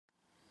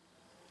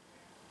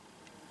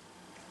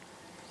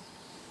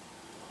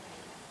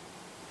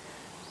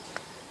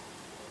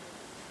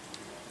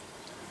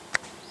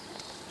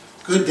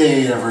Good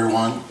day,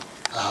 everyone.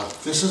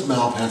 This is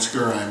Mel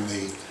Pinsker. I'm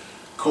the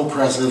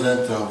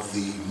co-president of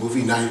the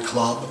Movie Night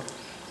Club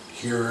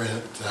here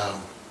at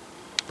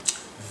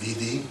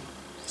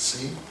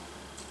WWII,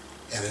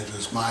 and it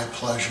is my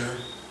pleasure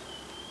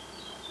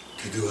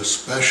to do a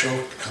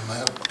special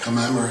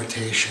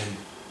commemoration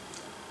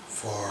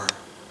for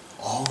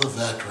all the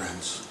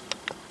veterans,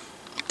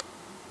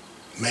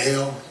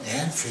 male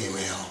and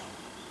female,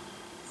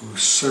 who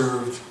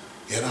served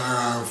in our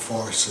armed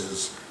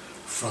forces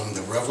from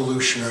the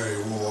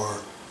Revolutionary War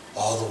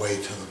all the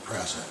way to the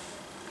present.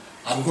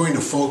 I'm going to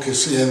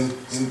focus in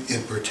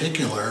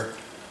particular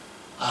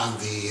on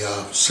the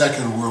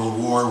Second World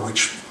War,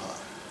 which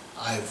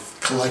I've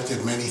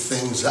collected many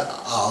things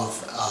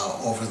of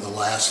over the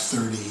last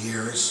 30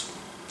 years,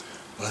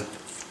 but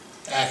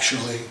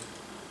actually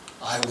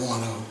I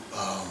want to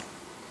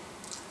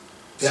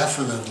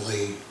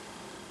definitely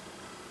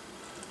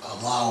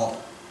allow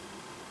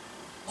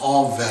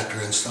all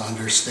veterans to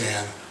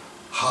understand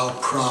how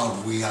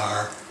proud we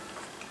are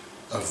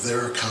of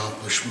their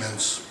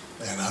accomplishments,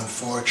 and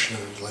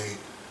unfortunately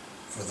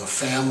for the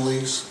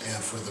families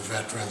and for the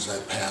veterans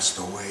that passed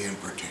away in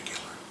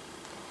particular.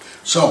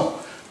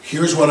 So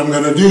here's what I'm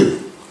going to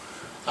do.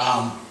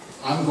 I'm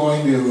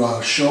going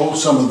to show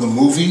some of the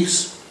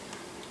movies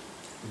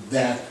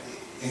that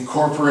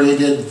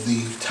incorporated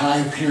the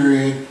time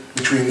period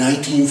between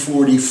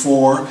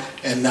 1944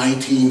 and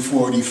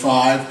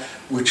 1945,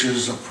 which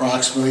is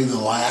approximately the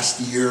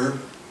last year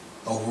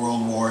of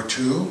World War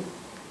II.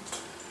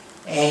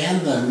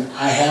 And then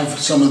I have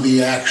some of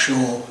the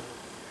actual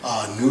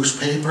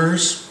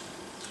newspapers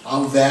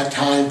of that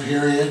time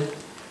period.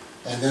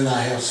 And then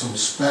I have some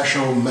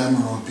special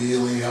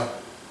memorabilia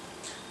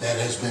that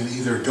has been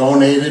either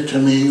donated to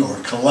me or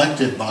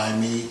collected by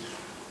me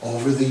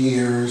over the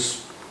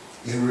years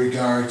in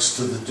regards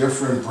to the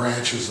different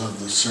branches of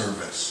the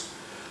service.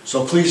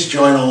 So please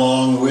join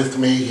along with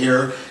me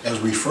here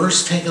as we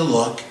first take a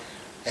look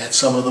at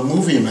some of the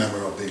movie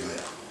memorabilia.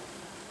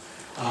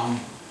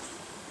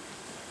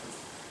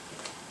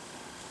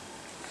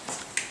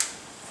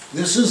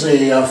 This is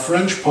a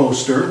French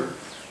poster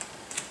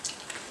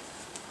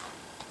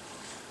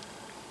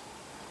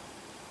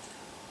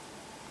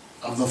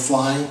of the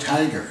Flying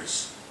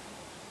Tigers.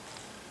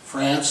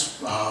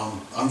 France,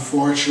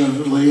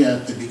 unfortunately,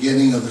 at the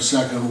beginning of the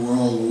Second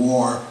World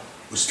War,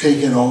 was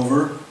taken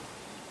over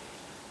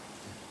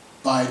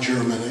by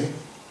Germany.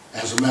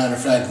 As a matter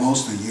of fact,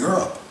 most of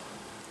Europe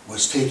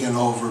was taken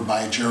over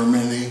by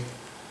Germany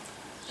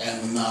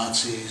and the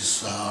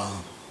Nazis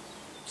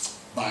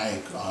by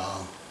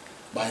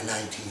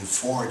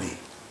 1940.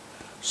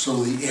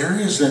 So the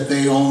areas that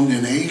they owned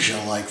in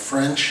Asia, like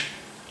French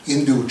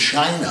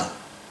Indochina,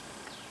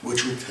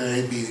 which would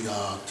today be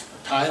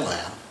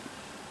Thailand,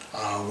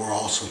 were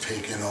also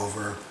taken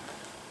over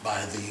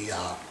by the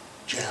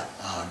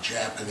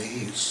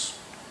Japanese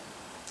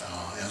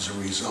as a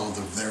result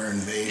of their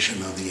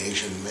invasion of the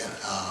Asian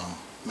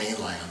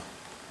mainland.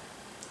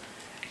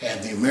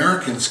 And the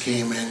Americans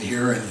came in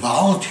here and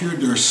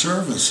volunteered their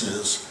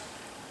services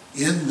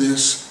in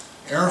this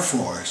Air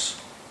Force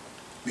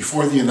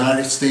before the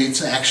United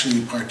States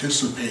actually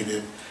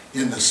participated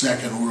in the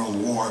Second World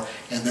War,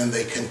 and then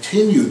they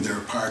continued their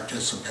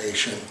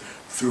participation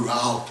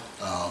throughout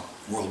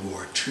World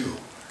War II.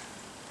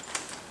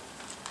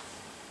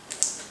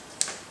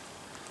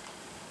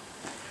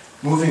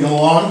 Moving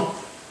along,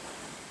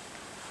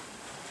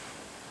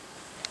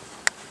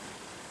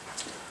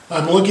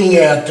 I'm looking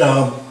at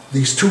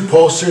these two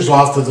posters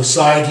off to the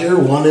side here.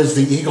 One is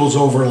the Eagles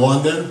over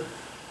London.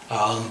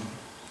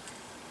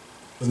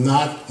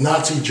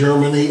 Nazi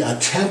Germany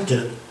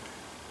attempted,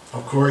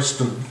 of course,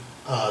 to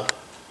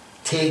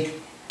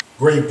take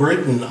Great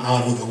Britain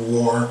out of the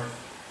war,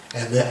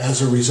 and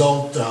as a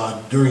result,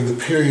 during the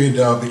period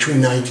between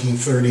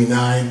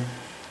 1939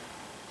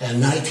 and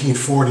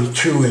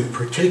 1942 in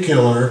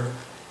particular,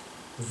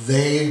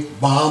 they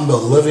bombed the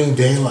living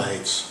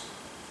daylights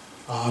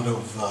out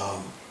of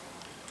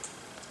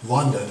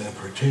London in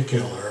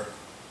particular.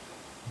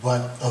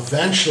 But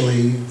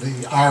eventually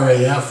the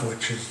RAF,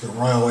 which is the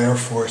Royal Air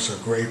Force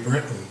of Great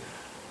Britain,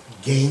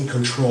 gained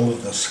control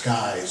of the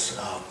skies.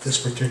 This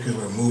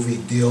particular movie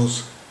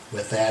deals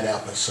with that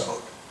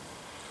episode.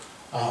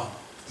 A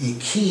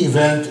key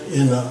event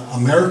in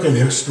American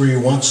history,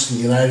 once the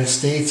United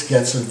States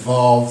gets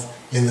involved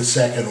in the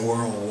Second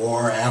World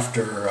War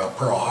after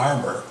Pearl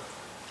Harbor,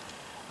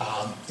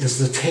 is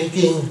the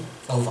taking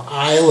of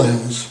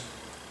islands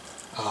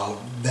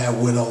that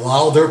would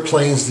allow their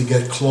planes to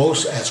get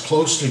as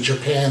close to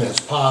Japan as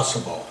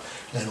possible.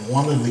 And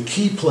one of the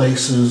key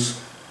places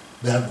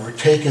that were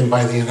taken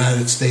by the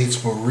United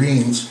States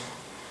Marines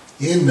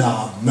in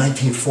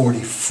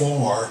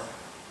 1944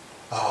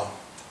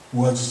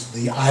 was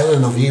the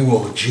island of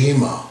Iwo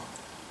Jima,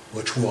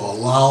 which will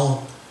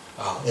allow,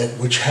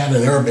 which had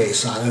an air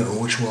base on it, and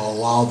which will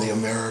allow the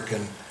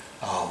American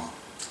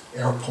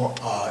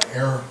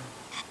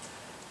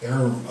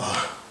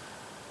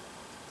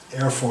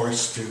Air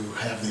Force to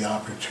have the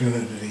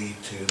opportunity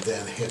to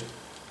then hit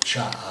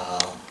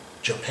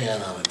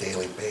Japan on a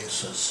daily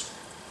basis.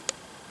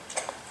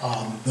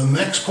 The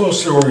next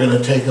poster we're going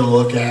to take a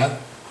look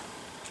at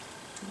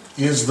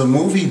is the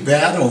movie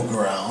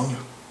Battleground.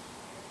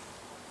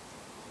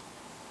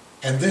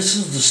 And this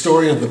is the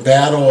story of the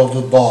Battle of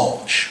the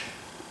Bulge.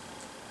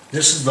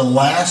 This is the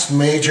last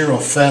major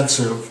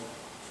offensive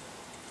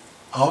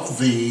of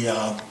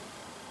the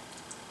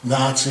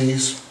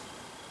Nazis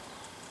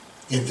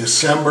in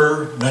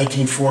December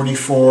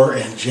 1944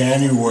 and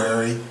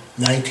January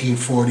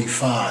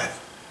 1945.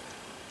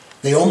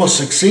 They almost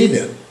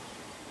succeeded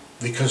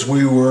because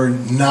we were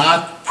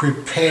not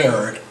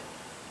prepared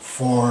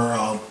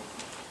for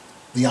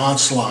the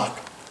onslaught,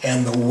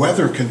 and the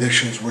weather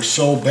conditions were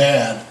so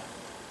bad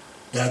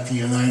that the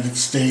United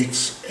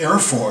States Air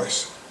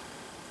Force,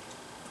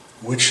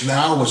 which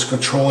now was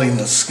controlling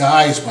the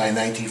skies by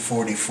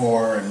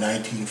 1944 and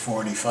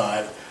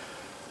 1945,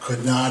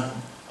 could not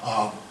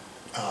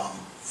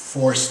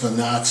force the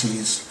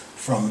Nazis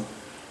from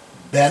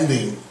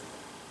bending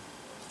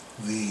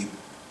the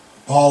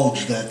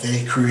bulge that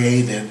they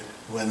created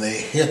when they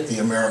hit the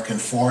American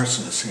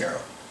forces here.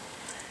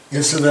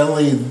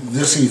 Incidentally,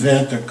 this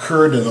event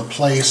occurred in a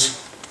place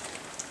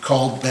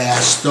called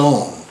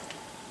Bastogne.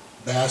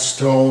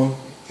 Bastogne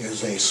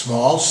is a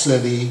small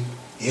city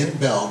in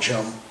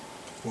Belgium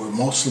where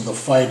most of the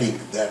fighting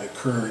that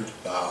occurred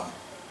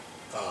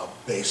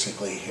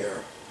basically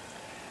here.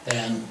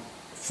 And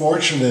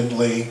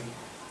fortunately,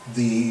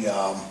 the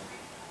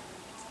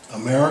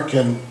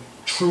American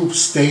troops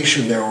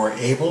stationed there were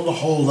able to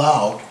hold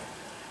out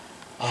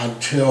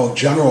until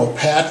General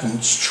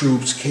Patton's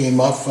troops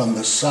came up from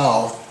the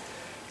south,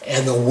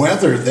 and the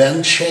weather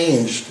then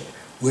changed,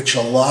 which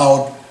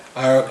allowed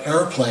our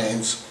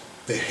airplanes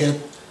to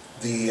hit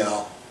the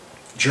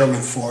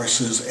German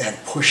forces and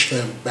push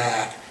them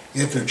back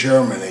into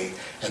Germany.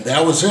 And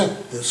that was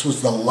it. This was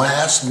the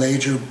last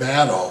major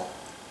battle,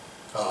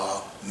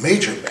 I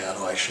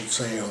should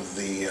say, of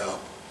the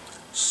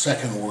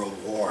Second World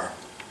War.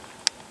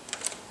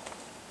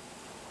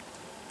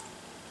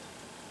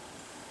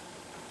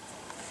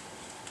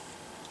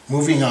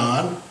 Moving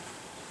on,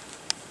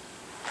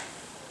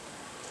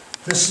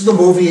 this is the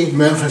movie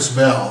Memphis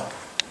Belle.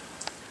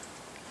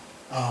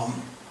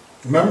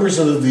 Members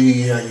of the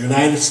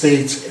United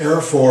States Air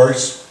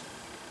Force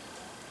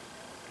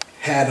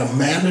had a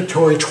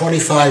mandatory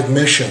 25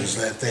 missions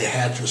that they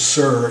had to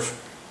serve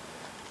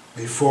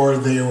before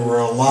they were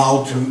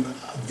allowed to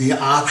the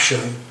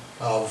option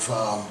of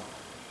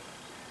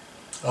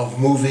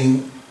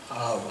moving,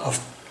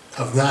 of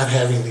not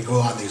having to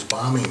go on these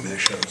bombing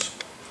missions.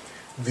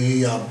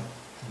 The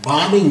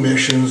bombing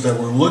missions that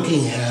we're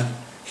looking at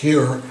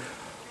here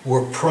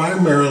were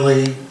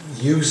primarily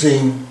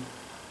using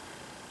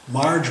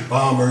large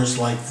bombers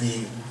like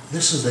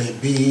this is a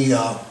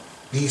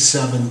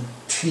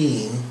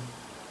B-17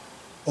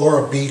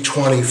 or a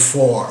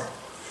B-24.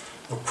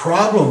 The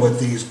problem with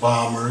these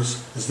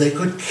bombers is they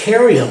could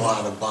carry a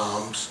lot of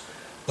bombs,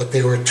 but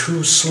they were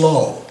too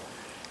slow.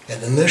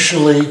 And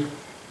initially,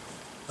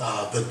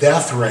 the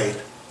death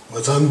rate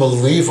was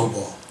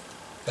unbelievable.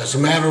 As a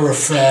matter of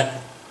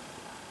fact,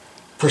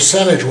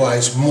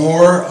 percentage-wise,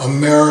 more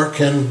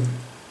American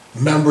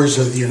members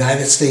of the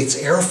United States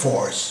Air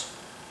Force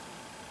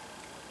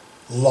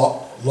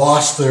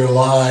lost their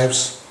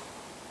lives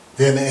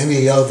than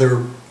any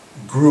other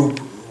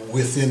group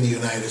within the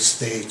United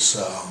States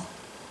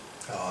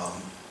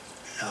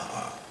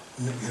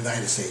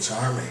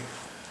Army.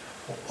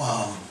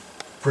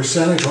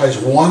 Percentage-wise,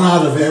 1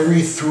 out of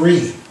every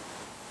 3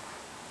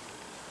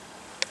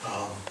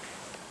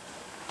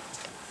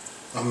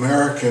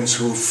 Americans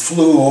who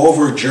flew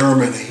over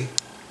Germany,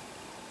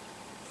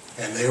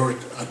 and they were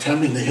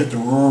attempting to hit the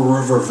Ruhr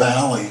River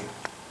Valley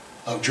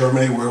of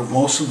Germany, where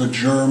most of the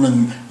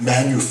German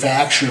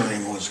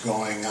manufacturing was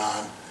going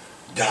on,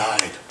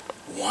 died.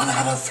 1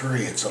 out of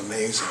 3, it's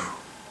amazing.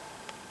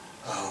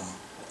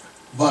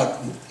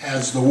 But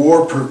as the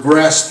war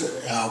progressed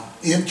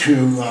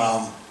into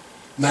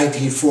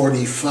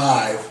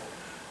 1945,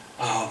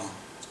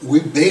 we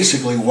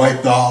basically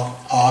wiped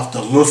off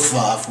the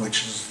Luftwaffe,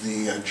 which is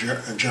the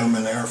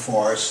German Air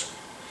Force,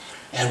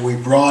 and we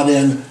brought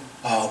in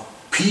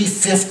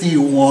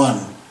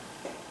P-51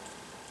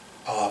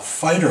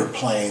 fighter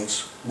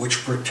planes,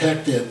 which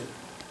protected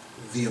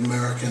the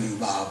American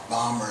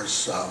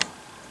bombers.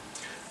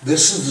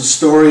 This is the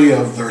story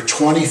of their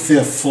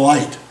 25th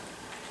flight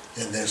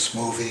in this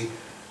movie.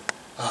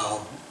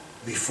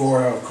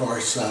 Before, of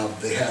course,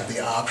 they had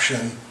the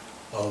option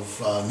of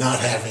not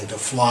having to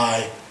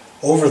fly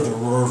over the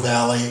Ruhr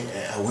Valley,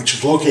 which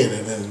is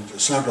located in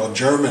central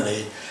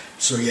Germany,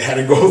 so you had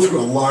to go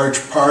through a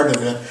large part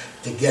of it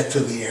to get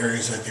to the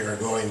areas that they were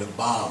going to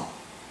bomb.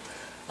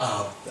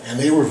 And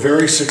they were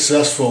very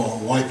successful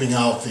in wiping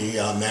out the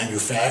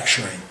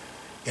manufacturing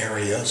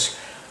areas.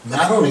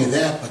 Not only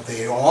that, but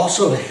they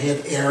also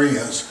hit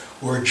areas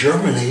where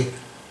Germany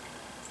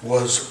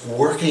was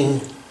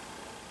working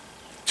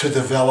to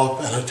develop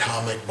an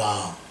atomic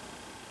bomb.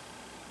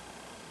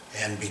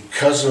 And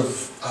because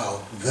of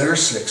their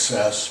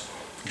success,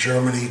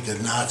 Germany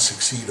did not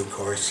succeed, of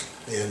course,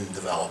 in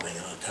developing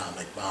an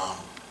atomic bomb.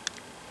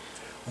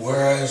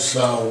 Whereas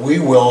we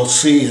will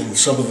see in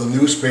some of the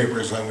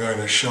newspapers I'm going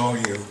to show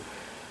you,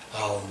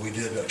 we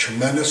did a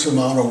tremendous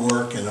amount of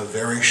work in a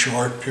very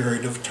short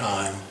period of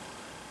time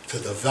to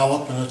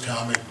develop an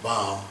atomic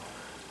bomb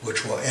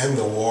which will end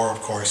the war,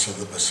 of course, in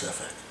the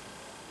Pacific.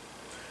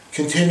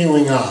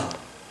 Continuing on,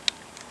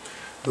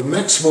 the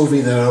next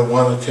movie that I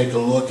want to take a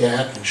look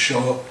at and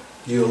show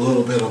you a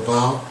little bit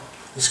about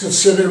is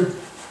considered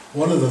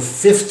one of the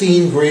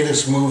 15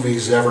 greatest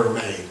movies ever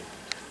made.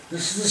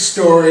 This is the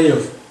story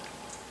of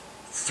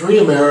 3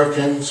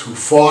 Americans who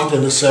fought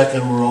in the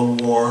Second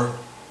World War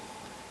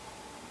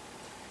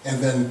and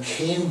then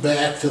came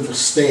back to the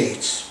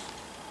States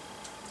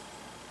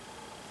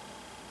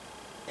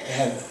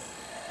and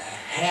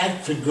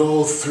had to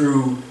go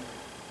through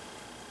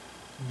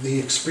the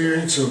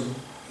experience of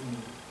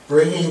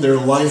bringing their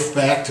life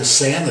back to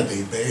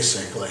sanity,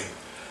 basically.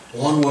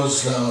 One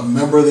was a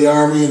member of the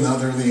Army,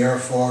 another of the Air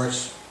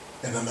Force,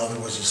 and another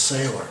was a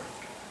sailor.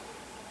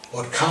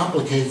 What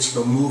complicates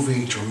the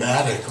movie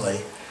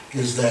dramatically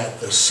is that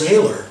the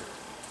sailor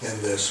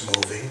in this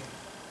movie,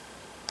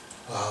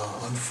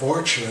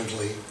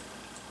 unfortunately,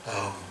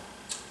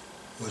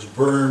 was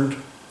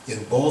burned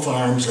in both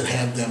arms and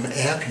had them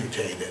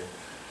amputated.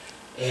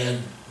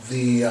 And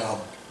the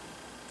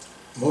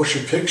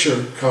motion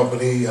picture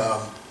company,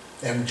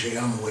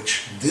 MGM,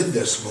 which did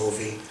this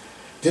movie,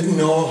 didn't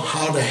know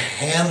how to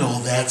handle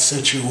that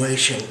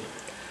situation.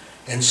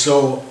 And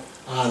so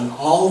on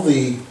all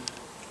the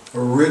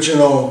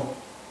original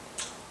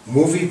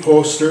movie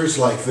posters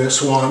like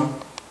this one,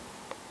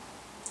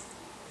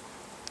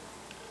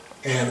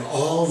 and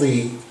all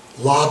the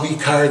lobby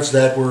cards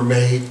that were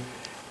made,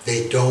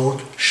 they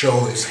don't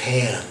show his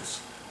hands.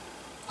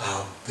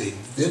 They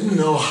didn't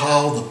know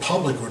how the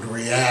public would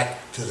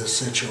react to the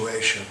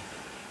situation.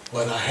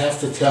 But I have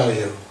to tell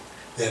you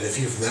that if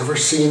you've never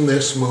seen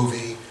this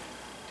movie,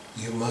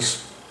 you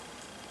must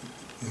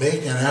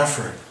make an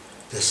effort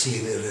to see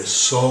that it is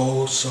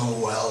so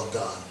well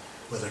done,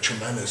 with a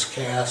tremendous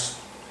cast.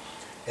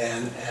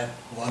 And at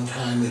one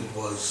time it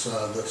was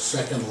the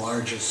second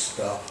largest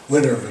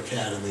winner of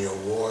Academy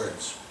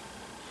Awards.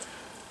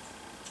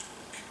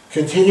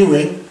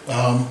 Continuing,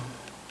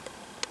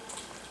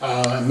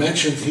 I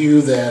mentioned to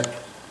you that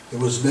it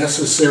was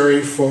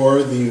necessary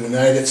for the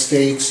United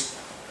States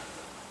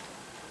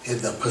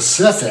in the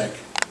Pacific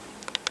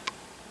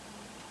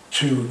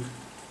to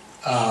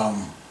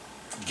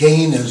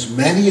gain as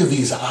many of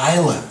these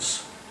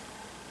islands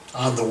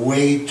on the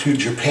way to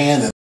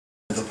Japan in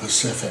the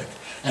Pacific.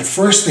 At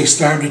first they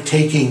started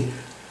taking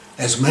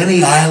as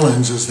many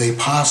islands as they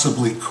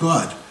possibly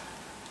could,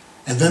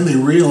 and then they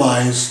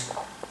realized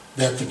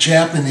that the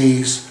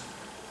Japanese,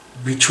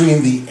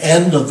 between the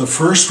end of the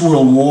First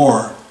World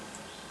War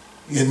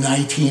in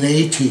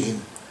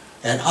 1918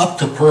 and up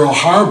to Pearl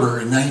Harbor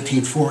in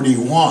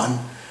 1941,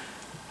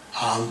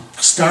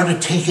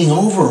 started taking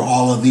over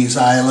all of these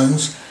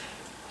islands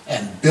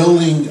and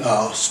building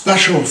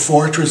special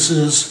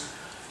fortresses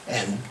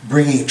and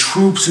bringing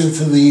troops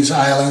into these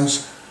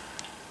islands,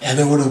 and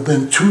it would have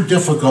been too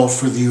difficult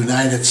for the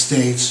United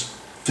States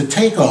to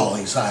take all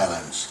these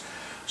islands.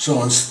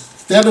 So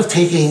instead of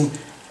taking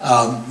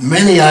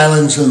many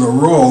islands in a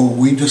row,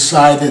 we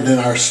decided in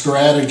our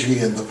strategy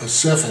in the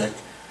Pacific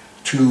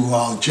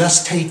to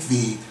just take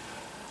the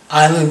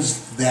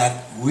islands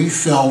that we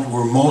felt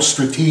were most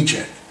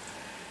strategic.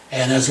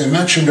 And as I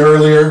mentioned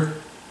earlier,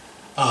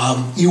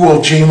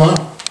 Iwo Jima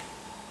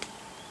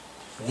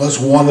was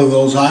one of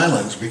those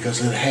islands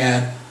because it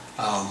had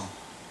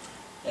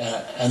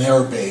an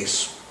air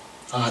base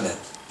on it.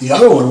 The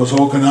other one was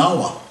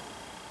Okinawa.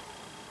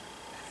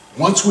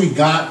 Once we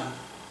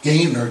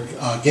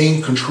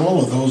gained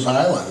control of those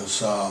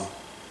islands,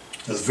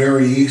 it was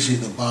very easy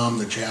to bomb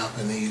the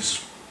Japanese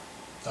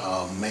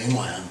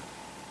mainland.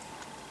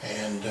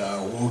 And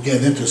we'll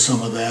get into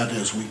some of that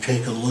as we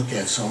take a look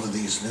at some of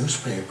these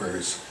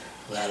newspapers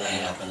that I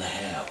happen to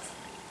have.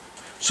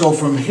 So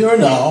from here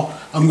now,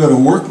 I'm going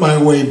to work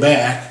my way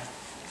back,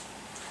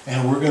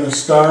 and we're going to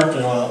start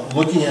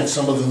looking at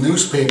some of the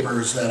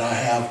newspapers that I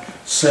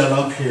have set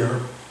up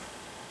here.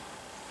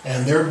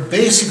 And they're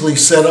basically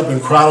set up in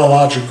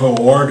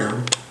chronological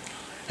order.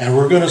 And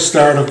we're going to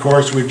start, of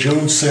course, with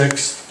June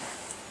 6,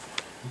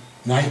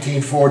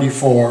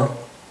 1944.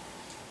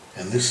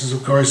 And this is,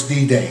 of course,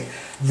 D-Day.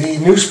 The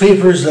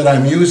newspapers that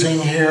I'm using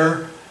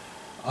here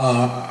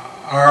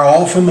are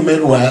all from the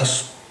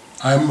Midwest.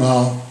 I'm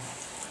a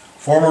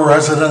former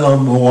resident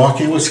of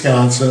Milwaukee,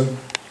 Wisconsin.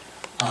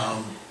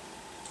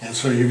 And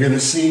so you're going to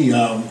see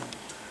the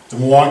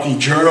Milwaukee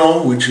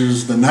Journal, which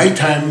is the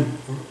nighttime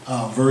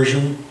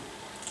version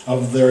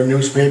of their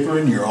newspaper,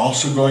 and you're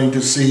also going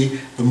to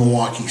see the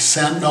Milwaukee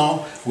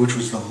Sentinel, which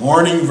was the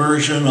morning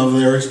version of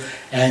theirs,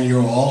 and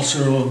you're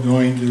also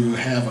going to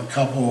have a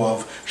couple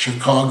of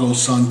Chicago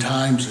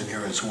Sun-Times in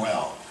here as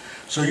well.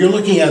 So you're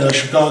looking at a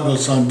Chicago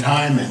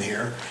Sun-Time in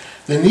here.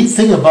 The neat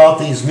thing about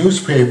these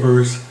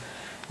newspapers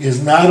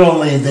is not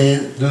only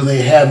do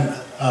they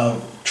have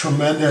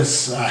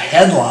tremendous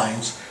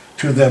headlines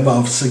to them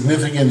of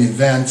significant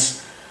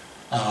events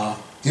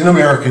in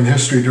American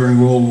history during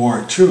World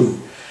War II.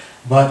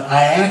 But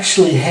I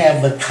actually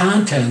have the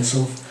contents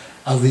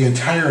of the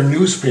entire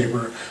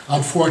newspaper.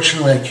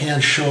 Unfortunately, I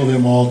can't show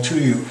them all to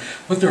you.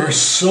 But there are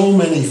so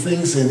many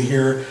things in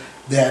here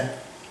that,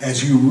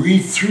 as you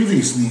read through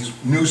these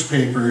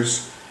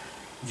newspapers,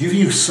 give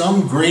you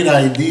some great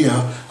idea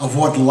of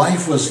what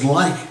life was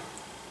like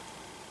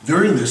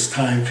during this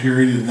time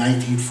period in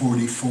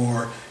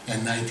 1944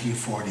 and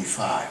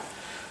 1945.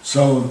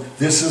 So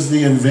this is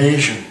the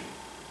Invasion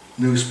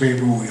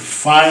newspaper. We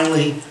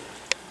finally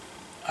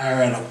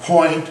are at a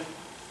point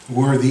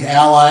where the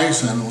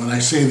Allies, and when I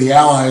say the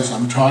Allies,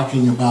 I'm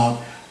talking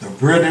about the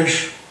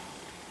British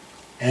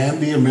and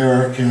the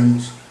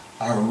Americans,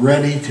 are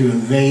ready to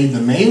invade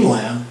the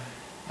mainland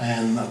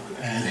and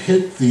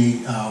hit the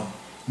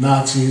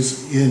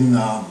Nazis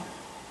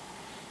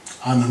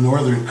on the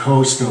northern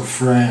coast of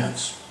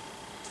France.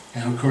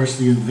 And of course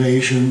the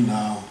invasion,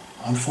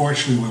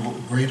 unfortunately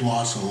with great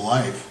loss of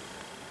life,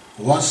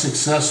 was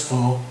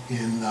successful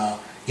in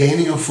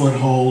gaining a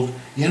foothold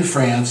in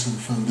France and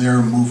from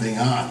there moving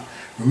on.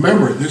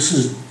 Remember, this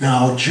is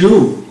now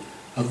June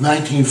of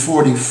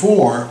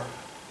 1944.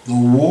 The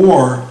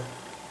war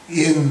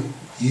in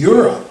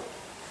Europe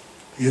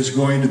is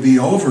going to be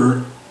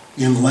over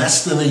in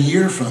less than a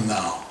year from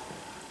now.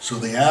 So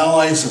the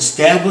Allies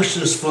established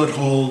this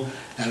foothold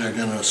and are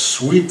going to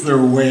sweep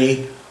their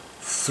way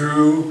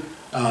through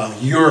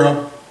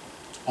Europe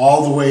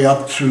all the way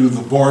up to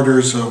the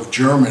borders of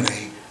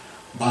Germany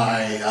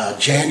by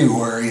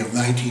January of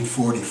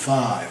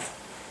 1945.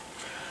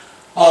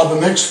 The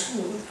next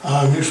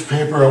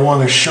newspaper I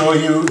want to show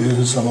you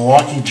is a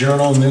Milwaukee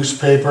Journal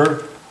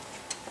newspaper.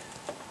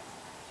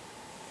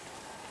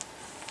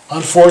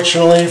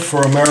 Unfortunately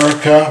for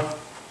America,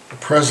 the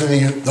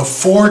president,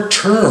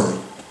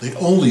 the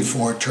only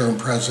four-term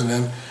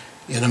president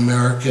in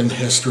American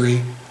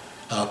history,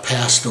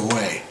 passed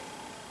away.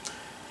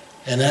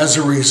 And as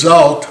a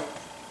result,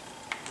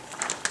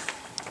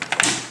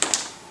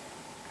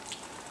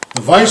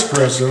 the vice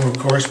president, of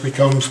course,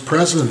 becomes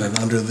president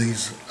under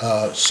these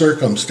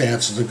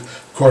circumstances,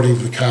 according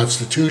to the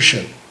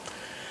Constitution.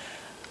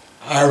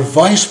 Our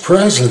vice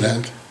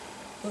president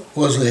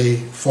was a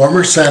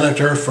former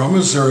senator from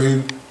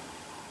Missouri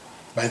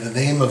by the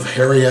name of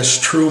Harry S.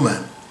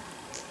 Truman.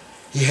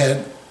 He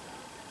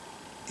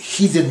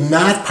did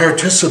not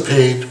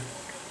participate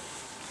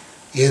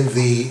in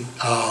the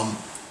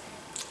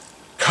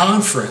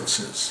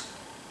conferences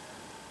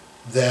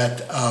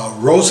that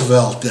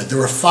Roosevelt did. There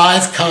were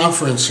 5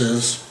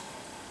 conferences.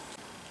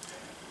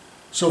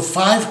 So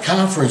 5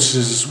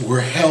 conferences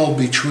were held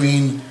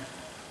between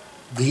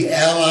the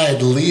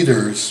Allied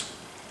leaders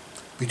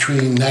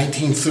between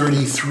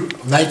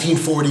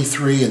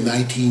 1943 and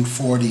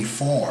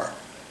 1944.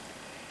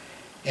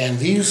 And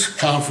these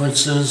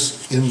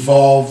conferences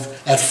involved,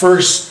 at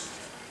first,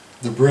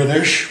 the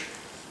British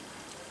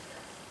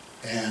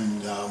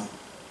and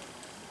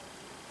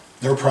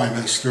their Prime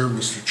Minister,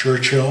 Mr.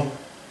 Churchill,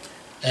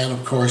 and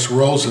of course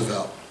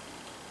Roosevelt.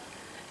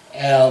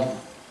 The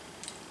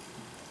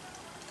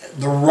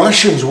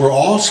Russians were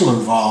also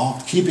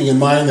involved, keeping in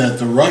mind that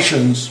the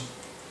Russians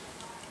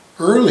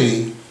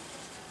early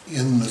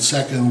in the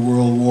Second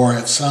World War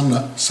had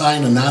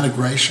signed a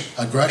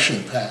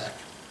non-aggression pact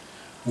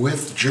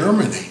with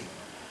Germany,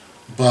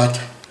 but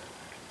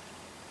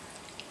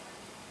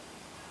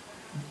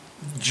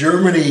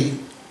Germany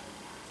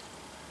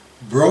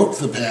broke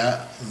the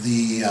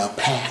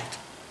pact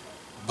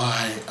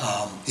by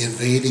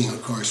invading,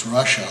 of course,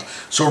 Russia.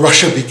 So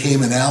Russia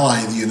became an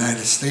ally of the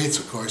United States,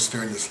 of course,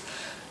 during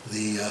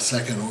the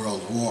Second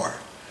World War.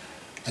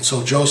 And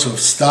so Joseph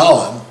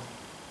Stalin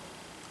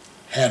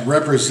had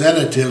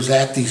representatives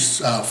at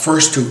these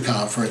first 2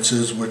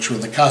 conferences, which were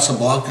the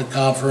Casablanca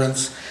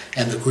Conference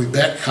and the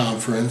Quebec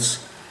Conference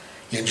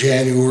in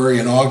January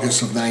and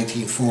August of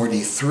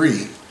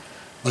 1943.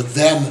 But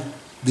then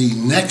the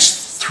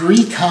next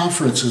 3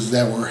 conferences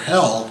that were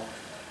held,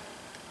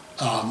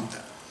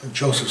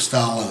 Joseph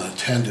Stalin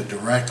attended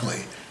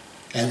directly.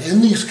 And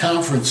in these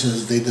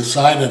conferences, they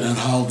decided on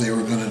how they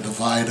were going to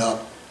divide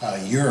up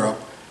Europe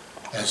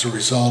as a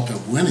result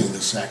of winning the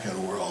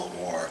Second World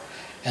War.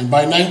 And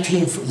by late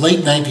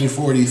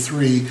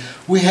 1943,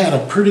 we had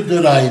a pretty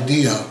good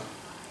idea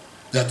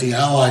that the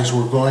Allies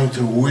were going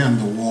to win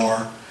the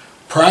war,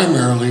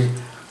 primarily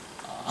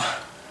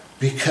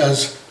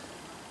because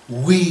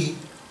we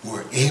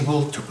were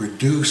able to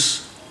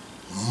produce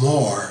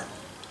more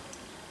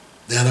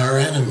than our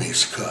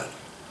enemies could.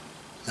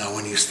 Now,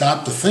 when you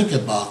stop to think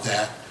about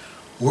that,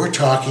 we're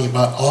talking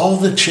about all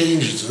the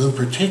changes, in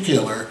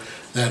particular,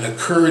 that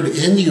occurred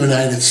in the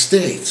United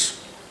States.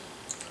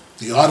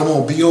 The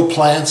automobile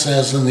plants,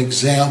 as an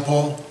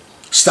example,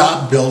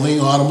 stopped building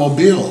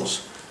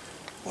automobiles.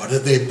 What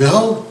did they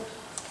build?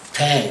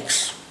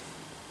 Tanks,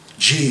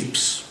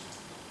 jeeps,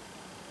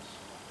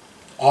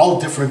 all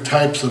different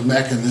types of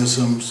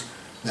mechanisms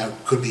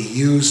that could be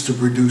used to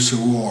produce a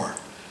war.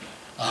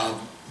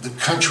 The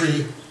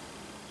country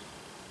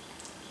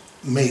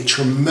made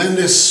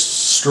tremendous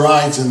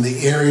strides in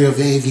the area of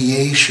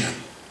aviation.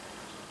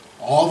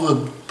 All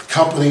the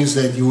companies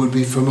that you would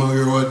be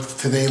familiar with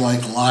today,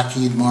 like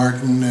Lockheed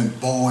Martin and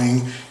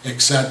Boeing,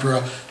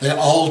 etc. They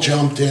all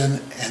jumped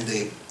in and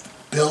they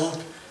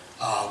built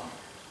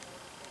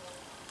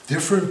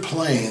different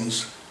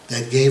planes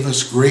that gave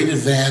us great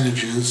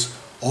advantages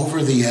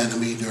over the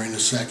enemy during the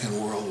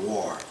Second World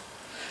War.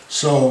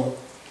 So,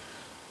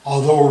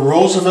 although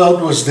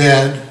Roosevelt was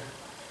dead,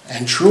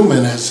 and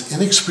Truman, as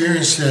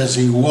inexperienced as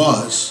he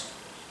was,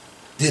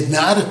 did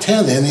not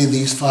attend any of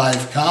these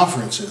 5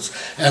 conferences.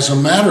 As a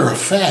matter of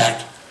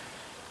fact,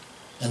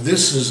 and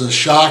this is a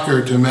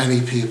shocker to many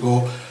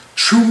people,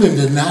 Truman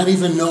did not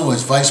even know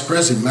as vice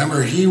president.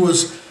 Remember, he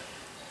was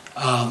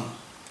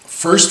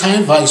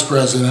first-time vice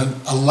president,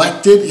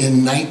 elected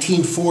in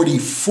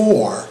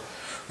 1944.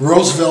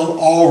 Roosevelt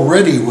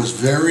already was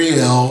very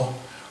ill.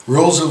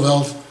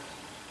 Roosevelt,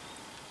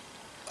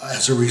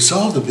 as a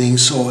result of being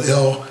so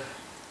ill,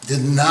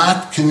 did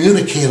not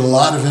communicate a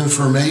lot of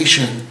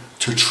information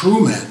to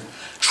Truman.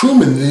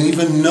 Truman didn't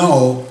even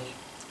know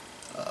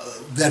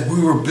that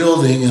we were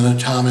building an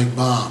atomic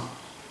bomb.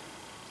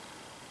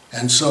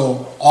 And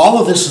so all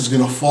of this is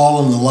going to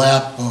fall in the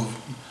lap of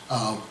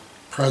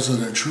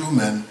President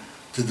Truman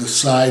to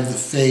decide the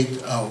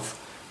fate of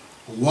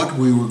what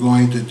we were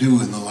going to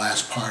do in the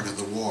last part of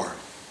the war.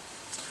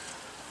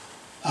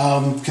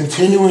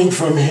 Continuing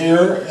from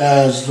here,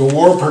 as the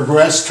war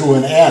progressed to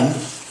an end,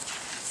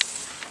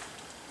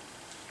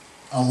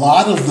 a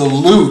lot of the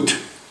loot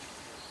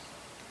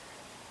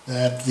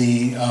that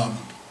the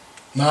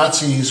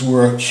Nazis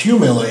were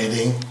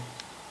accumulating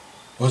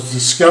was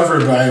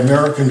discovered by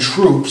American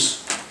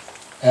troops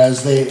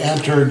as they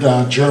entered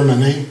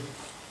Germany,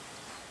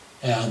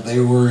 and they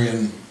were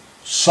in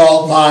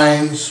salt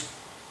mines.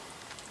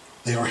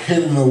 They were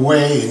hidden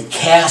away in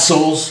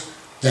castles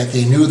that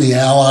they knew the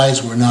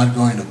Allies were not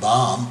going to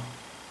bomb.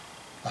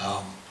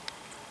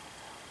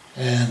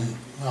 And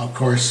of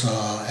course,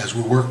 as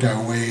we worked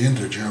our way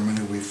into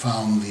Germany, we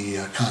found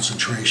the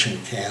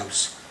concentration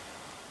camps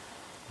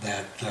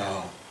that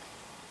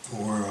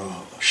were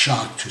a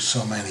shock to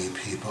so many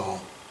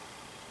people,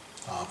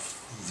 of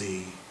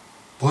the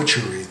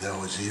butchery that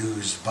was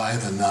used by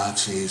the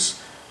Nazis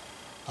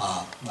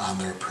on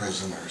their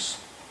prisoners.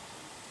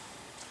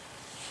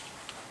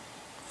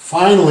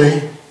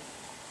 Finally,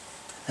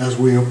 as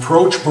we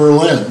approach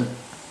Berlin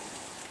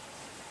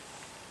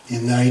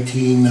in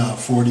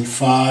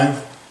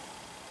 1945,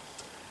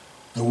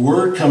 the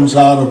word comes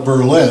out of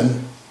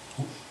Berlin,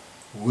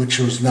 which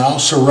was now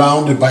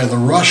surrounded by the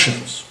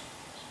Russians,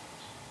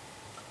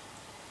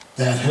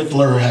 that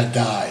Hitler had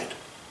died.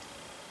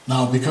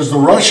 Now, because the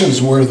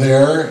Russians were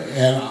there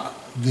and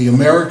the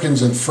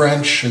Americans and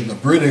French and the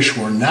British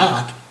were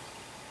not,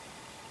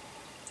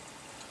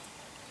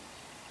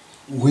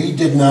 we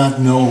did not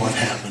know what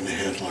happened to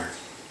Hitler.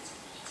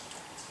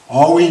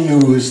 All we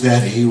knew is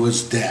that he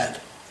was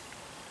dead.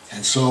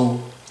 And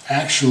so,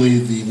 actually,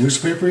 the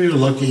newspaper you're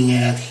looking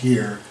at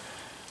here,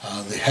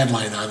 the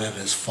headline on it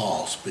is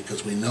false,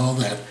 because we know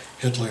that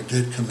Hitler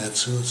did commit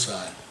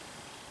suicide.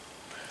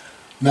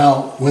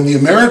 Now, when the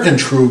American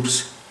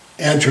troops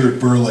entered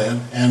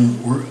Berlin, and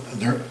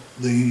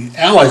the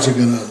Allies are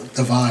going to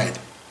divide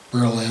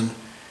Berlin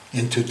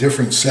into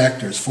different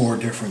sectors, 4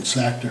 different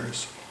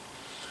sectors.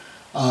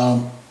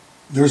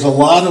 There's a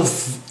lot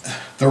of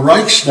the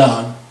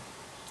Reichstag,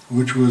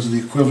 which was the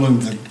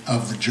equivalent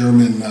of the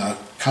German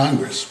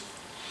Congress,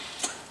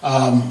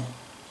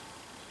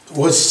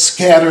 was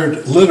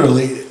scattered,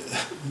 literally,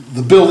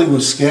 the building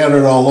was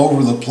scattered all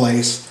over the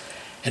place,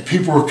 and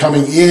people were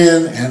coming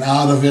in and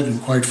out of it,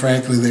 and quite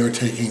frankly, they were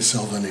taking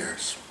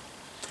souvenirs.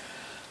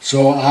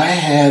 So I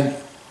had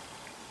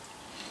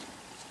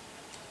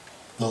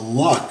the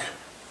luck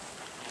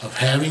of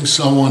having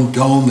someone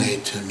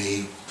donate to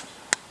me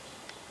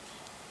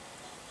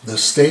the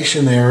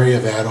stationery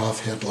of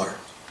Adolf Hitler.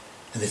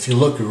 And if you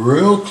look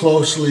real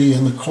closely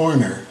in the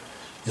corner,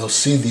 you'll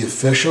see the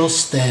official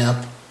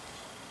stamp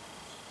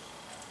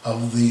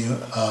of the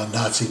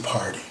Nazi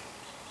Party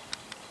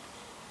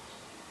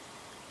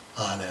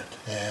on it.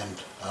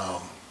 And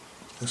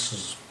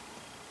this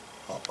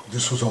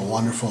was a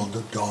wonderful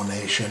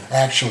donation,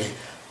 actually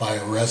by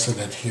a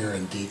resident here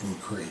in Deaton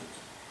Creek.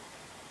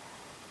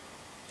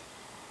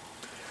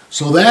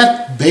 So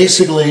that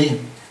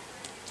basically,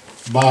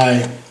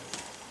 by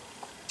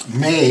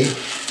May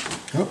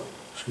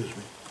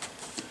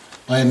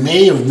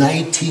of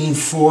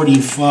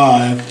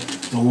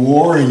 1945, the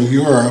war in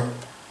Europe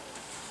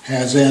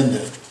has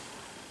ended.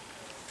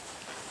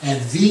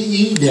 And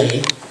VE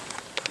Day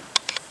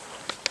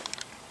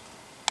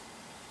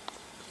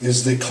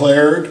is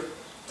declared.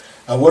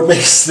 What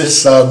makes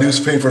this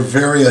newspaper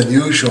very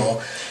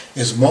unusual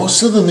is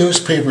most of the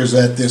newspapers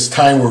at this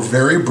time were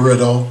very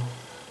brittle,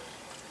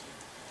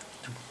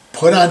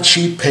 put on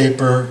cheap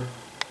paper,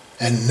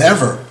 and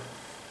never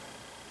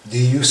do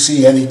you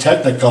see any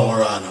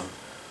Technicolor on them.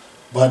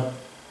 But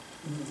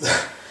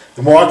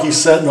the Milwaukee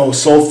Sentinel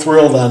was so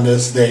thrilled on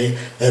this day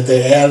that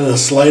they added a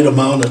slight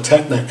amount of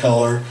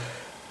Technicolor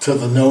to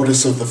the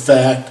notice of the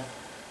fact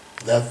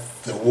that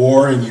the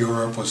war in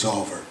Europe was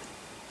over.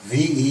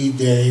 VE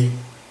Day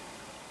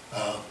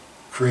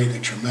create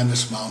a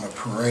tremendous amount of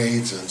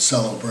parades and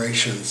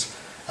celebrations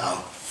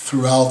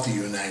throughout the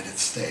United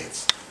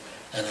States.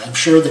 And I'm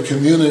sure the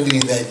community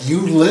that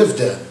you lived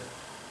in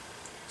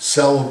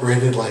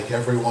celebrated like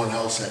everyone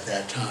else at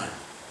that time.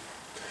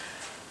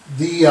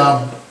 The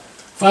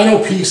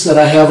final piece that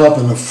I have up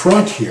in the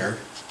front here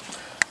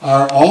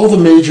are all the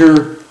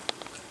major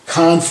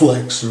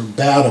conflicts or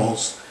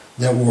battles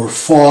that were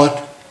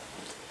fought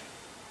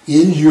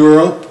in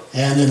Europe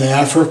and in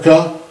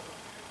Africa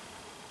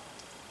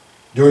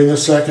during the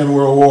Second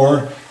World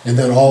War, and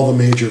then all the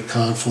major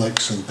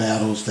conflicts and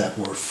battles that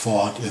were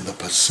fought in the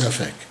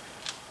Pacific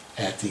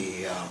at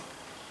the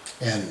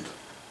end.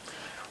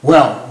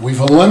 Well, we've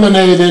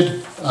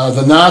eliminated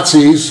the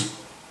Nazis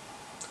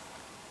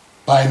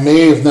by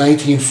May of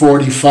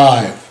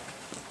 1945.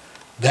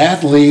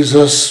 That leaves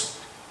us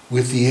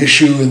with the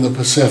issue in the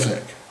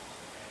Pacific.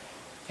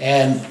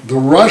 And the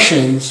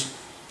Russians,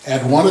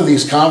 at one of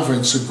these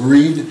conferences,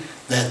 agreed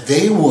that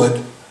they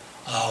would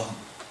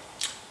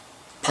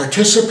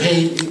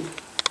participate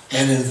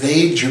and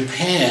invade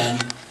Japan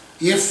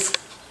if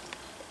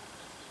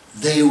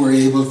they were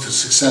able to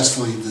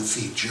successfully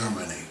defeat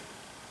Germany.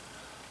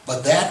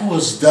 But that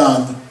was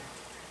done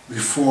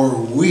before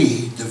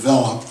we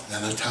developed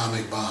an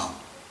atomic bomb.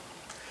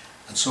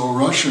 And so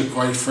Russia,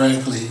 quite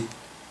frankly,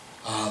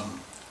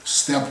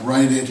 stepped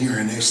right in here,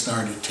 and they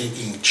started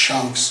taking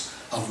chunks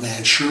of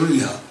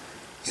Manchuria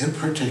in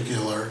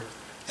particular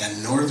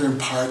and northern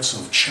parts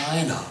of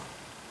China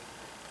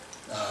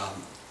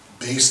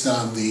based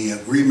on the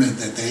agreement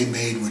that they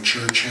made with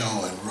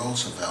Churchill and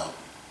Roosevelt.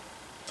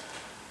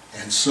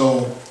 And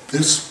so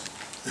this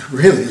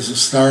really is the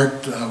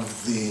start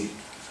of the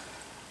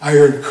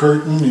Iron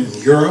Curtain in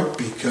Europe,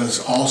 because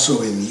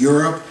also in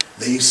Europe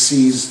they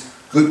seized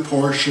good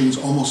portions,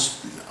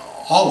 almost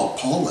all of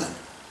Poland,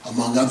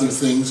 among other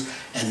things,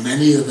 and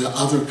many of the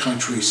other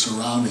countries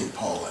surrounding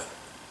Poland.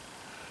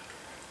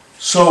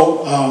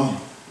 So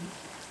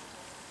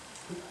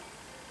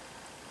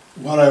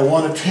what I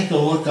want to take a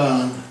look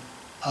on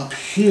up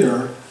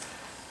here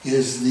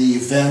is the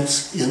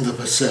events in the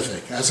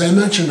Pacific. As I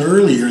mentioned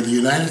earlier, the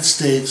United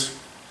States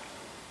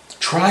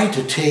tried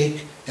to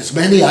take as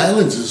many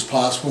islands as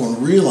possible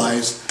and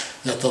realized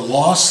that the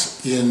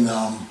loss in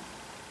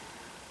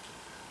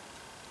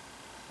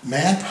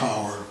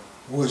manpower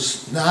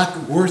was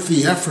not worth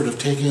the effort of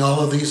taking all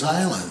of these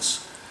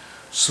islands.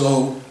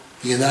 So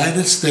the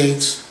United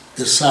States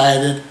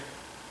decided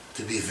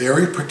to be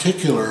very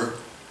particular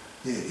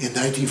in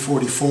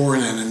 1944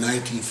 and in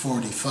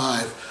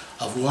 1945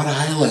 of what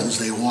islands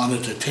they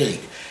wanted to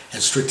take.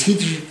 And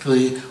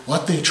strategically,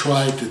 what they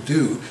tried to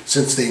do,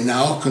 since they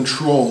now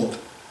controlled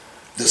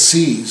the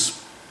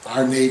seas,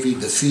 our Navy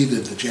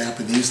defeated the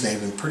Japanese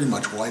Navy and pretty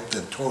much wiped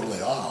them totally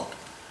out,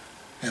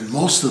 and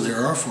most of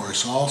their Air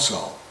Force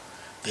also.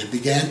 They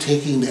began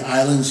taking the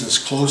islands as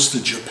close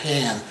to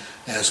Japan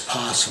as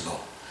possible.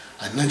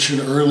 I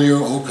mentioned earlier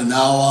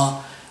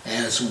Okinawa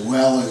as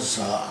well as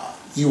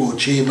Iwo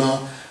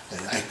Jima,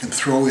 and I can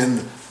throw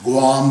in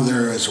Guam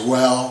there as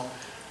well.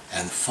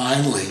 And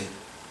finally,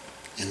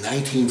 in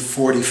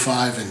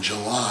 1945 in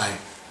July,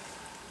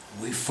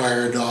 we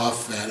fired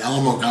off at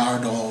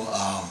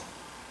Alamogordo,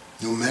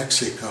 New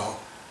Mexico,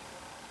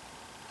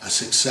 a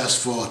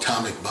successful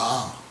atomic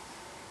bomb.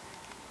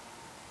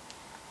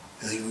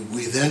 And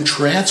we then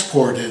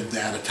transported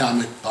that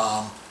atomic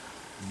bomb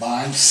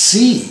by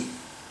sea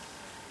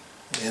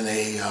in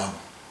a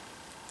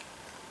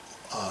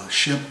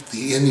ship,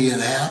 the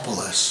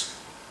Indianapolis,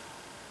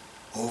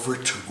 over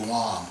to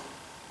Guam.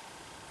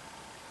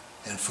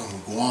 And from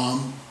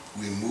Guam,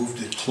 we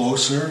moved it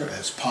closer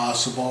as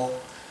possible.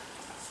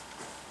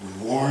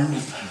 We warned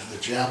the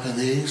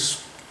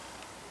Japanese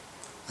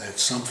that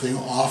something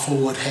awful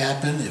would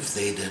happen if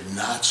they did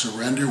not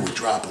surrender. We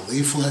dropped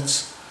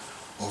leaflets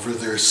over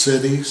their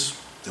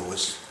cities. There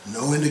was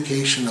no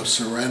indication of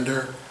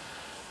surrender.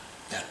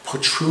 That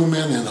put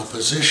Truman in a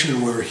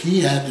position where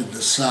he had to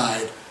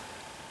decide,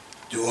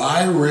 do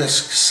I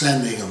risk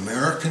sending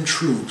American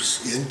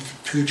troops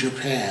into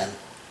Japan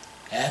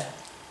at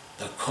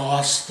the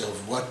cost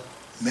of what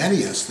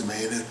many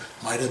estimated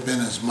might have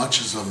been as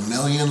much as 1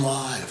 million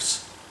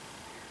lives?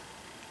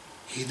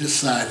 He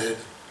decided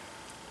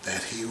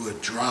that he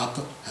would drop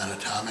an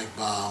atomic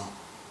bomb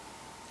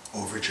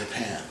over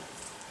Japan.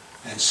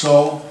 And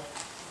so,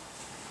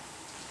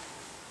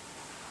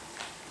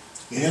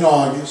 in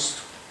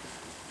August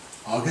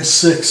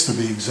 6th to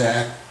be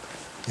exact,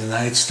 the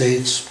United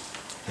States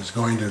is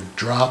going to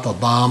drop a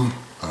bomb,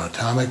 an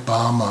atomic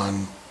bomb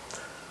on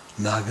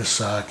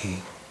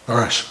Nagasaki,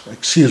 or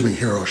excuse me,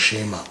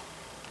 Hiroshima.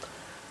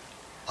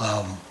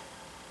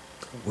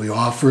 We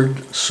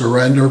offered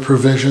surrender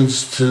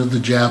provisions to the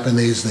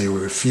Japanese. They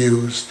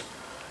refused.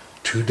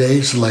 2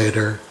 days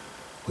later,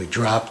 we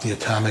dropped the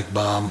atomic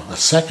bomb, a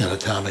second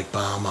atomic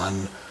bomb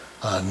on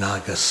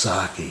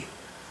Nagasaki.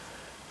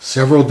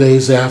 Several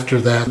days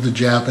after that, the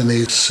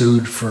Japanese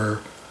sued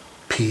for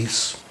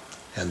peace,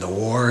 and the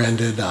war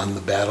ended on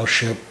the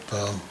battleship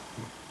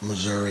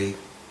Missouri,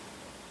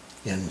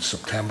 in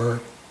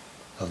September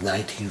of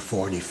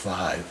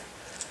 1945.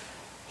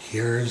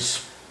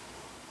 Here's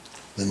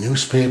the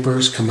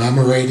newspapers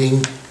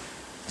commemorating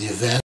the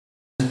event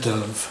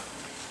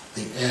of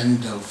the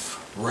end of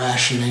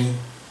rationing.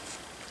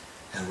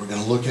 And we're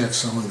going to look at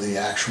some of the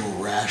actual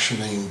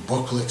rationing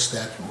booklets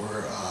that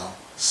were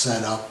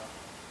set up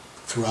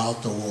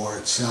throughout the war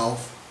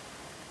itself.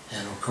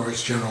 And of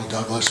course, General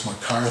Douglas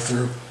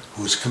MacArthur,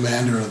 who was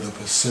commander of the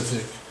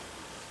Pacific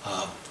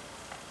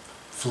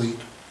Fleet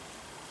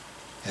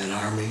and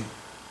Army,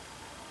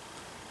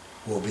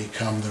 will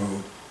become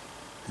the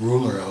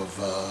ruler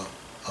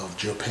of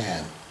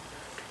Japan.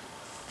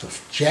 The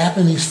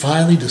Japanese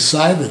finally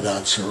decided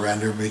on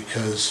surrender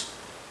because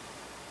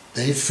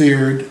they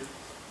feared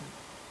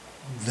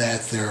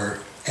that their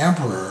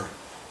emperor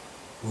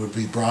would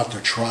be brought to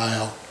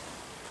trial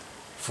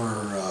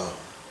for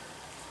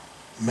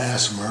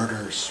mass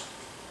murders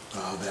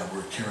that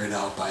were carried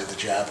out by the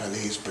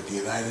Japanese, but the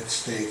United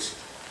States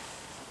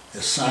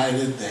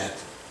decided that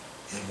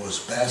it was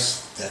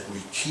best that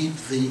we keep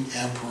the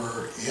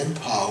emperor in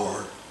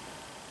power,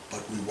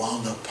 but we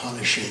wound up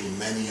punishing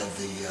many of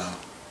the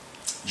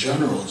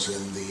generals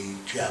in the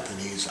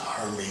Japanese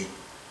army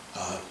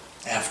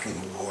after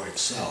the war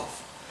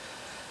itself.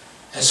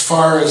 As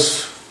far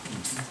as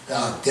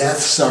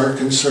deaths are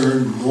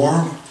concerned,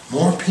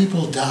 more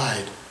people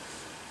died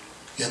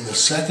in the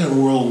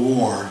Second World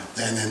War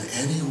than in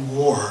any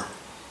war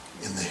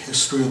in the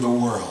history of the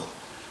world.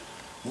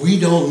 We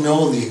don't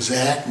know the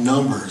exact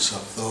numbers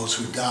of those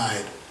who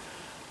died,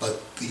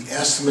 but the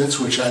estimates,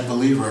 which I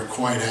believe are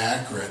quite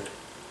accurate,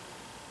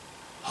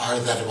 are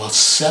that about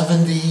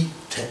 70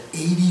 to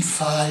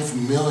 85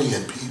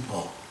 million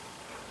people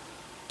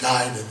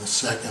died in the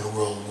Second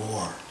World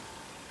War.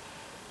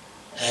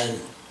 And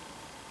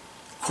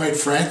quite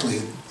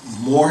frankly,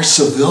 more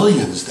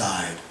civilians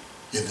died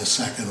in the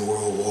Second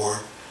World War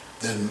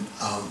than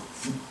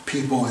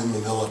people in the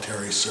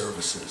military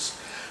services.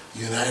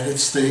 The United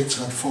States,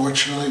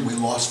 unfortunately, we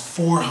lost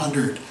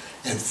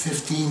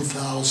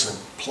 415,000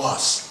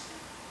 plus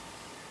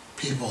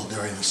people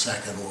during the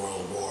Second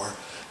World War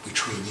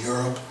between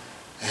Europe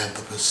and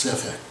the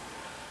Pacific.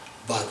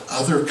 But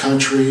other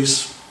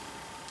countries,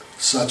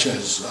 such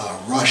as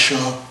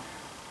Russia,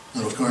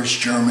 and of course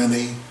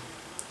Germany,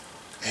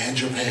 and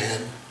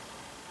Japan,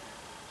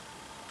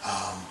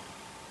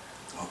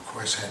 of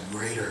course, had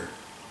greater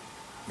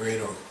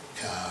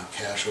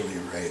casualty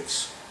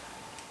rates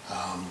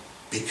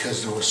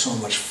because there was so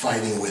much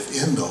fighting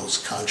within those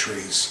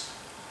countries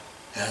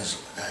as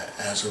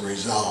a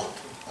result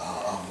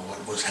of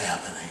what was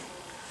happening.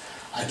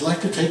 I'd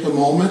like to take a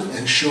moment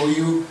and show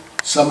you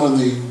some of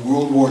the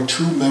World War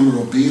II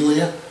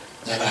memorabilia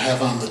that I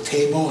have on the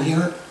table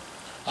here.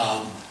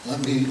 Let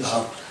me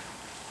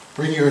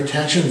bring your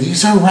attention.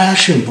 These are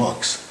ration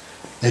books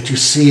that you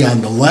see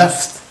on the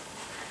left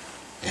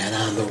and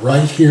on the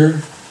right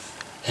here.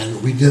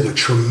 And we did a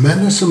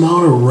tremendous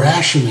amount of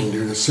rationing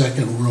during the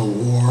Second World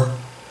War.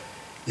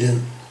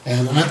 And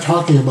I'm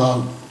talking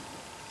about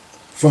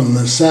from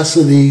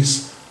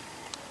necessities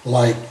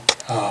like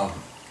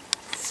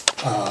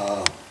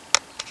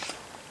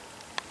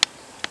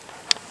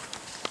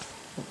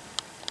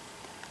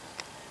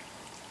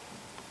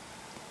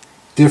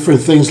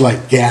different things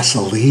like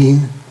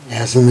gasoline,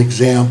 as an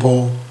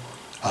example,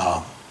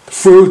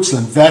 fruits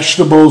and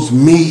vegetables,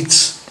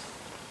 meats.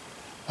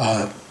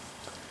 The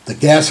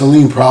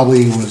gasoline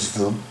probably was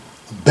the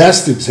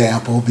best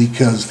example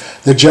because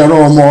the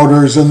General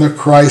Motors and the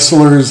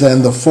Chryslers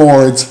and the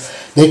Fords,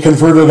 they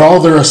converted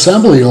all their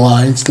assembly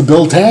lines to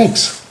build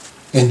tanks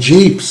and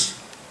Jeeps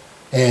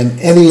and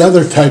any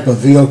other type of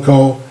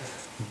vehicle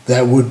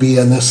that would be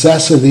a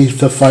necessity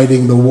to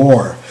fighting the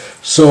war.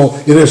 So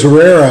it is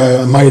rare,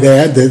 I might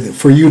add, that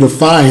for you to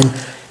find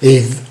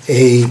a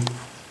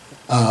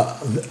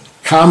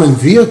common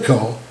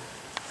vehicle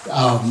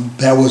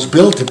that was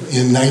built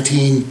in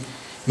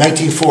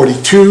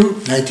 1942,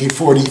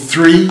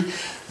 1943,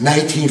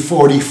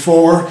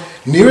 1944.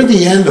 Near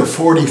the end of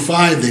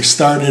 45, they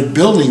started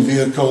building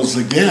vehicles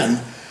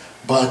again,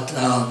 but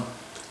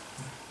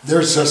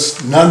there's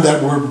just none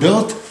that were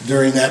built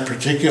during that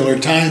particular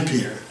time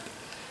period.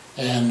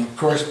 And of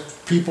course,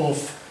 people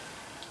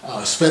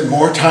spent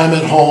more time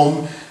at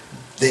home.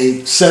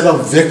 They set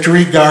up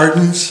victory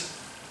gardens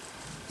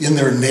in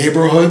their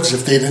neighborhoods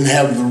if they didn't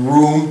have the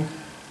room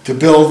to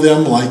build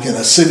them, like in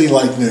a city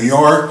like New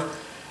York.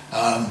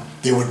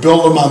 They would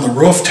build them on the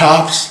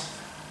rooftops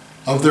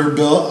of the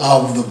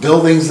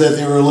buildings that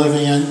they were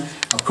living in.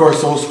 Of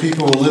course, those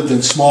people who lived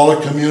in smaller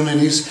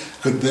communities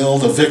could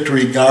build a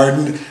victory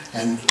garden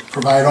and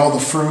provide all the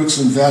fruits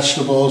and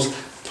vegetables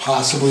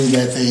possibly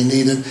that they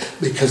needed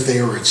because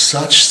they were in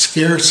such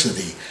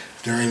scarcity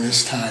during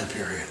this time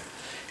period.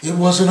 It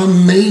was an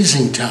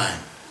amazing time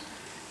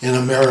in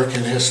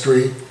American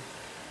history,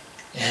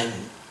 and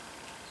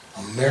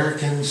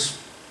Americans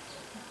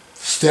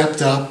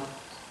stepped up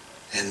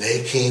and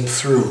they came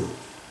through.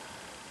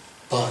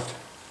 But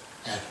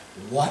at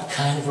what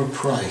kind of a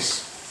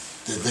price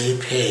did they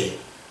pay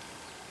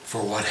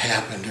for what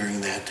happened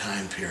during that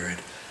time period,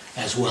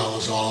 as well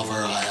as all of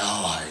our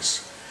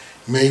allies?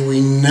 May we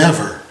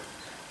never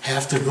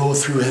have to go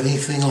through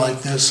anything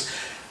like this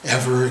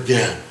ever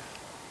again.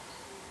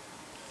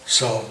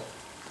 So,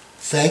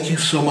 thank you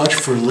so much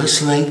for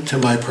listening to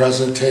my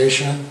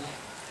presentation.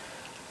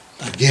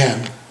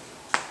 Again,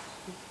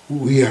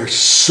 we are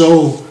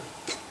so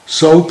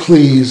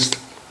pleased.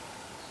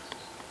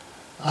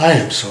 I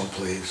am so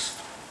pleased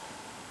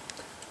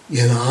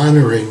in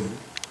honoring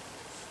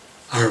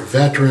our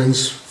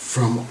veterans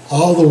from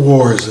all the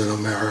wars in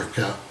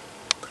America.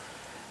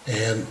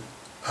 And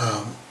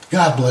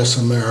God bless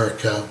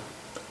America,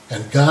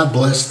 and God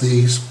bless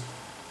these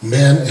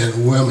men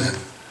and women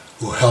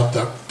who helped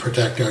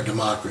protect our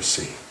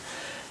democracy.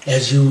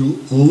 As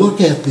you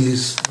look at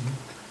these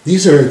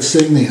are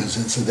insignias,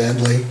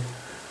 incidentally,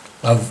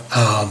 of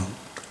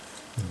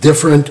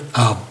different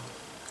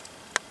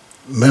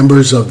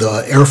members of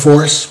the Air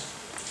Force,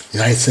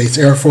 United States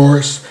Air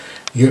Force.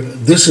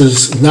 This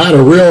is not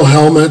a real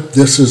helmet,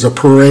 this is a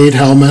parade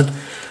helmet.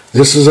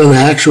 This is an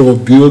actual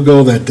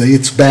bugle that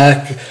dates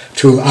back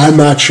to, I'm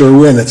not sure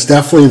when, it's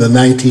definitely the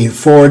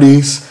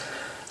 1940s.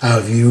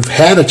 If you've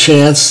had a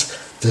chance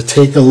to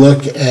take a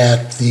look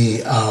at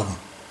the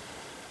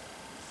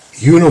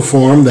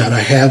uniform that I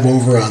have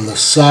over on the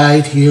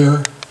side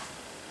here,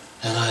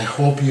 and I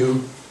hope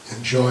you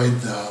enjoyed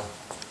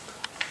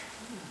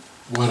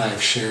what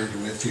I've shared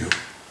with you.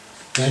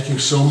 Thank you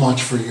so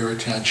much for your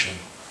attention.